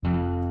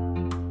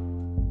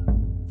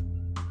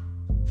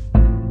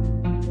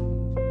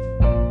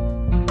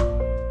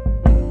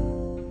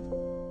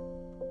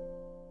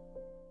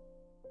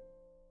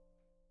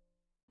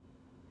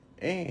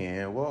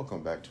And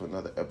welcome back to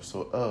another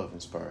episode of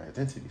Inspired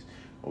Identities,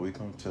 where we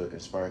come to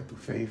inspire through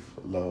faith,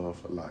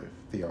 love, life,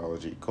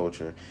 theology,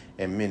 culture,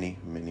 and many,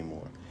 many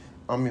more.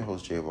 I'm your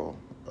host, J-Bo.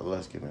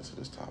 Let's get into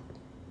this topic.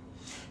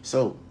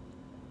 So,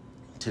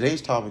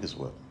 today's topic is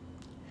what?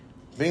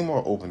 Being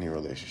more open in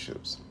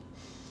relationships.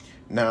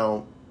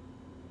 Now,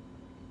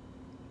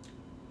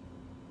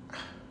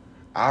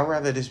 I'd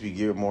rather this be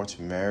geared more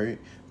to married,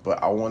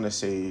 but I want to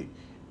say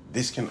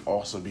this can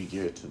also be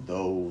geared to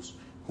those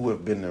who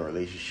have been in a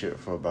relationship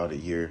for about a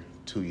year,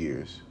 2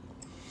 years.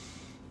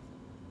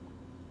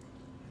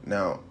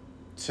 Now,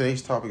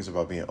 today's topic is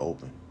about being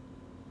open,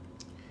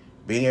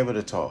 being able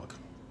to talk.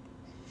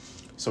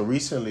 So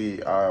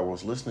recently, I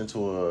was listening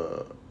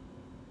to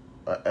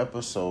a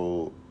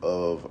episode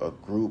of a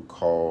group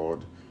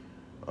called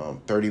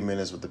 30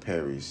 Minutes with the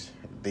Perrys.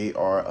 They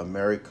are a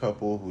married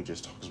couple who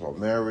just talks about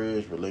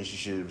marriage,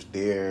 relationships,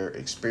 their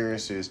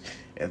experiences,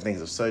 and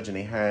things of such. And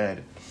they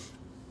had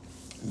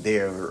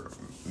their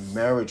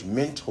marriage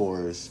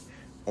mentors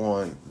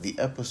on the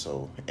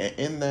episode. And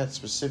in that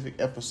specific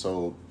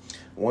episode,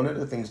 one of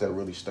the things that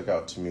really stuck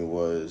out to me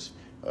was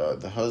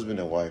the husband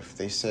and wife.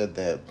 They said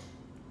that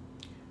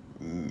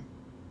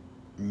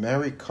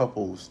married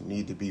couples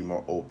need to be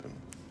more open.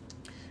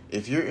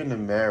 If you're in a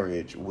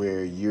marriage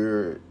where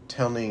you're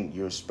telling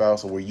your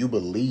spouse, or where you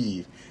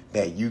believe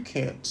that you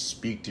can't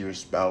speak to your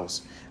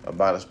spouse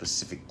about a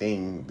specific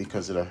thing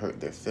because it'll hurt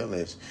their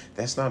feelings,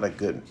 that's not a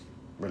good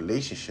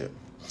relationship.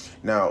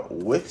 Now,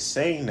 with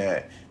saying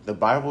that, the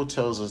Bible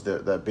tells us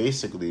that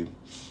basically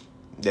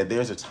that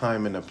there's a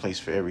time and a place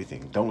for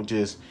everything. Don't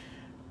just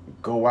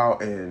go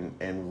out and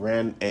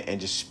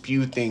just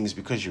spew things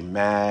because you're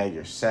mad,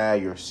 you're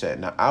sad, you're upset.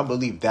 Now, I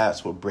believe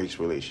that's what breaks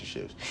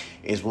relationships,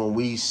 is when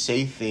we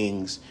say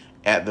things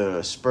at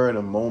the spur of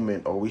the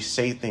moment, or we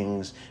say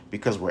things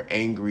because we're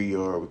angry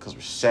or because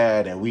we're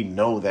sad, and we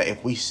know that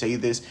if we say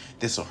this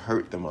will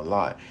hurt them a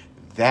lot.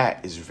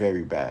 That is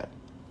very bad.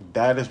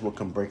 That is what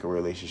can break a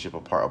relationship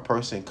apart. A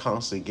person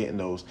constantly getting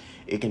those,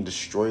 it can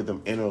destroy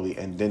them innerly,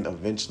 and then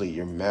eventually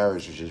your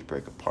marriage will just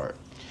break apart.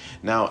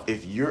 Now,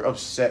 if you're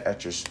upset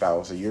at your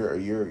spouse, or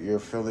you're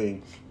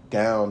feeling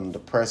down and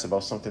depressed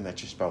about something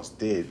that your spouse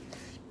did,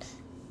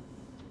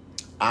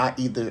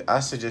 I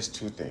suggest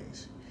two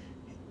things.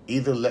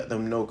 Either let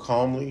them know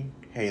calmly,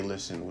 hey,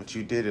 listen, what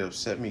you did, it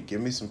upset me. Give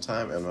me some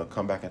time and I'm going to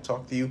come back and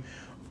talk to you.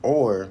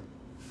 Or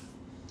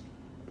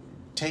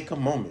take a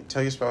moment.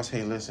 Tell your spouse,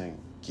 hey, listen,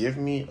 give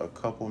me a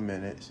couple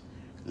minutes.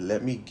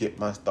 Let me get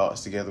my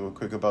thoughts together real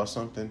quick about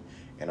something,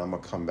 and I'm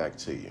going to come back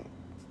to you.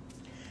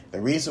 The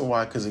reason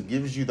why, because it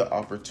gives you the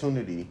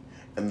opportunity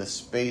and the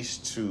space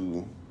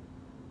to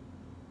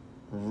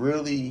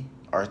really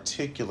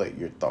articulate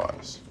your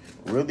thoughts.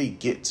 Really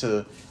get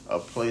to a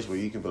place where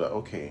you can be like,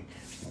 okay,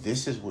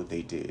 this is what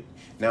they did.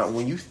 Now,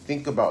 when you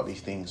think about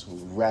these things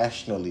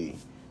rationally,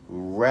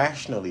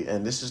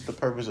 and this is the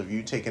purpose of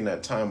you taking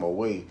that time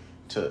away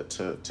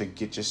to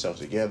get yourself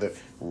together,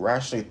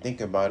 rationally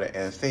think about it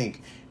and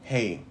think,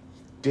 hey,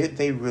 did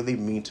they really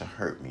mean to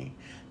hurt me?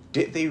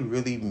 Did they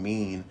really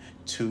mean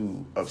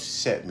to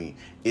upset me?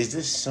 Is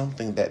this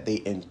something that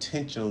they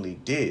intentionally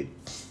did?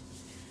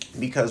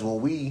 Because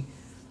when we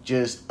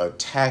just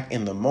attack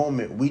in the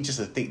moment, we just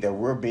think that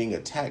we're being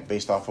attacked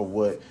based off of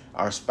what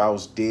our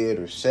spouse did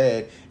or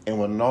said, and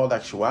when in all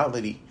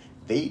actuality,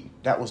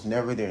 that was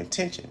never their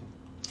intention.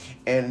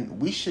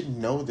 And we should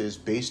know this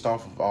based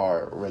off of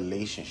our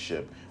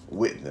relationship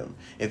with them.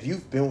 If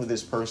you've been with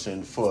this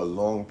person for a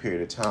long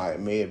period of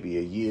time, may it be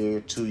a year,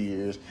 2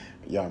 years,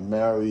 y'all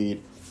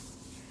married,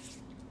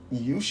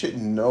 you should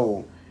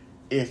know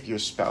if your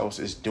spouse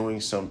is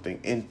doing something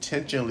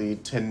intentionally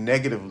to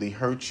negatively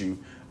hurt you,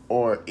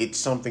 or it's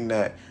something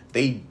that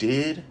they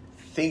did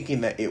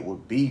thinking that it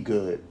would be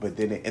good, but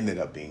then it ended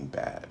up being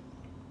bad.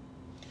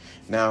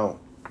 Now,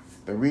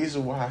 the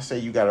reason why I say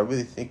you got to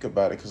really think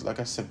about it, because like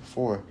I said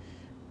before,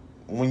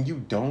 when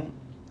you don't,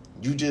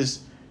 you're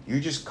just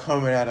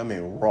coming at them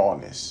in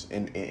rawness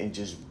and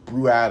just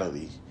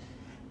brutality.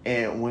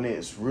 And when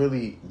it's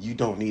really, you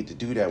don't need to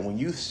do that. When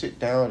you sit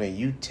down and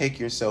you take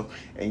yourself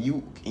and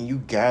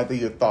you gather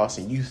your thoughts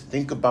and you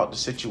think about the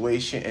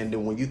situation, and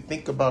then when you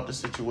think about the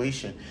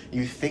situation,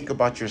 you think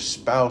about your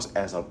spouse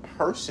as a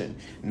person,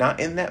 not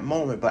in that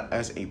moment, but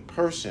as a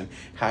person,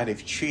 how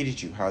they've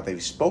treated you, how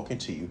they've spoken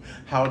to you,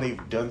 how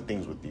they've done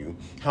things with you,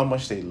 how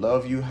much they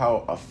love you,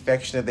 how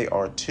affectionate they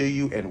are to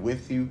you and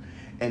with you.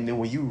 And then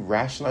when you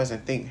rationalize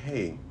and think,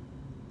 hey,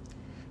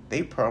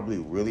 they probably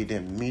really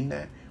didn't mean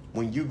that.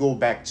 When you go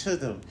back to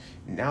them,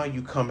 now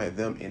you come at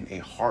them in a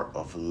heart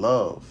of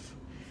love.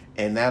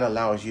 And that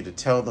allows you to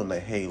tell them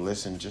that, hey,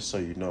 listen, just so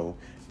you know,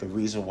 the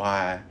reason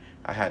why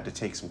I had to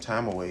take some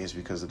time away is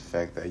because of the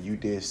fact that you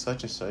did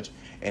such and such.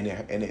 And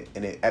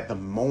it at the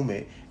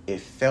moment, it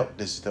felt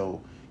as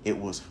though it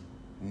was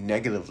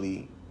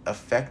negatively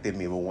affected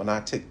me. But when I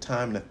took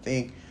time to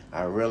think,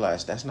 I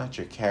realized that's not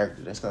your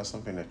character. That's not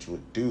something that you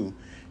would do.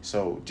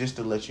 So just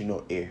to let you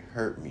know, it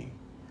hurt me.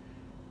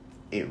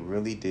 It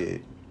really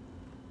did.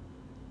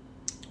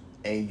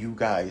 and you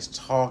guys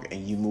talk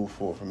and you move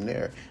forward from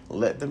there.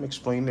 Let them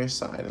explain their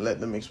side and let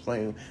them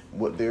explain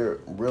what their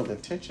real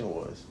intention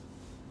was,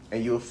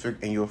 and you'll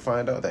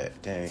find out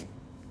that, dang,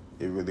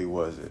 it really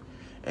wasn't.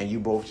 And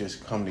you both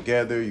just come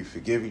together, you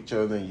forgive each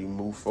other, and you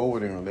move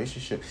forward in a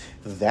relationship.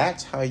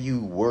 That's how you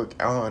work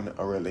on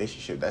a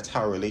relationship. That's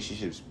how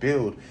relationships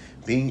build.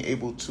 Being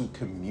able to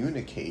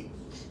communicate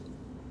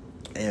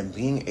and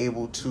being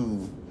able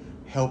to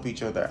help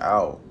each other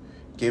out,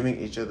 giving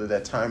each other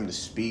that time to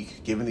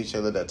speak, giving each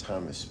other that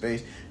time and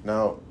space.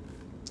 Now,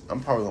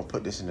 I'm probably going to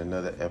put this in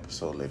another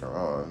episode later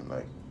on,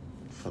 like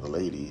for the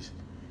ladies,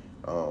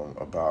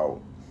 about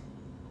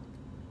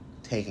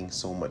taking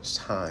so much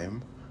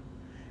time.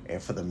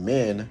 And for the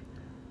men,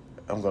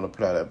 I'm going to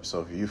put out an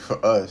episode for you,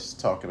 for us,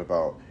 talking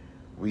about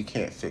we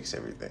can't fix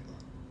everything.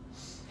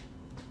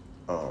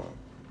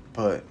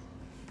 But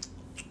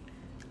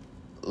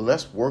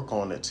let's work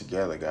on it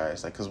together,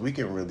 guys. Like, 'cause we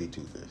can really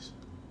do this.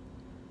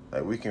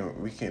 Like, we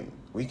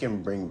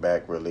can bring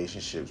back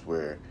relationships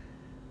where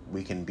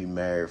we can be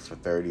married for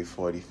 30,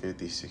 40,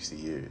 50, 60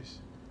 years.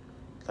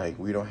 Like,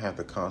 we don't have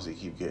to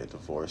constantly keep getting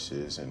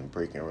divorces and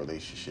breaking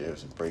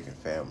relationships and breaking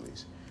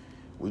families.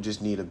 We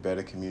just need a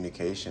better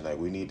communication. Like,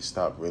 we need to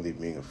stop really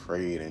being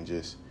afraid and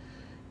just,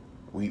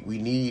 we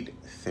need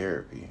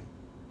therapy.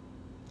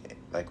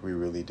 Like, we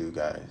really do,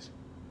 guys.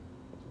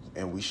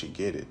 And we should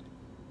get it.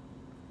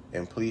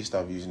 And please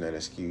stop using that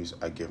excuse,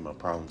 I give my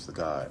problems to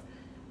God.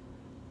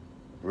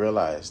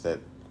 Realize that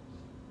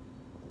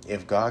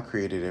if God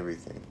created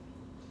everything,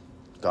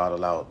 God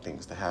allowed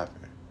things to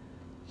happen.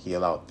 He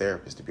allowed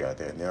therapists to be out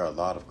there. And there are a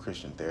lot of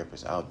Christian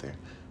therapists out there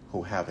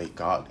who have a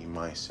godly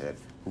mindset,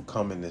 who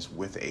come in this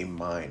with a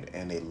mind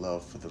and a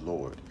love for the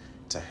Lord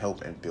to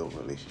help and build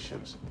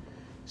relationships.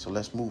 So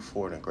let's move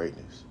forward in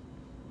greatness.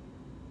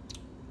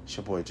 It's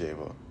your boy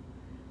Jabo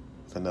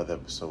with another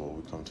episode where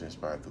we come to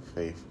inspire through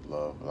faith,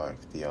 love, life,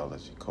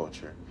 theology,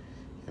 culture,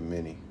 and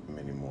many,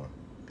 many more.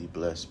 Be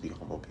blessed, be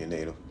humble, be a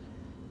native.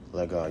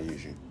 Let God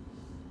use you.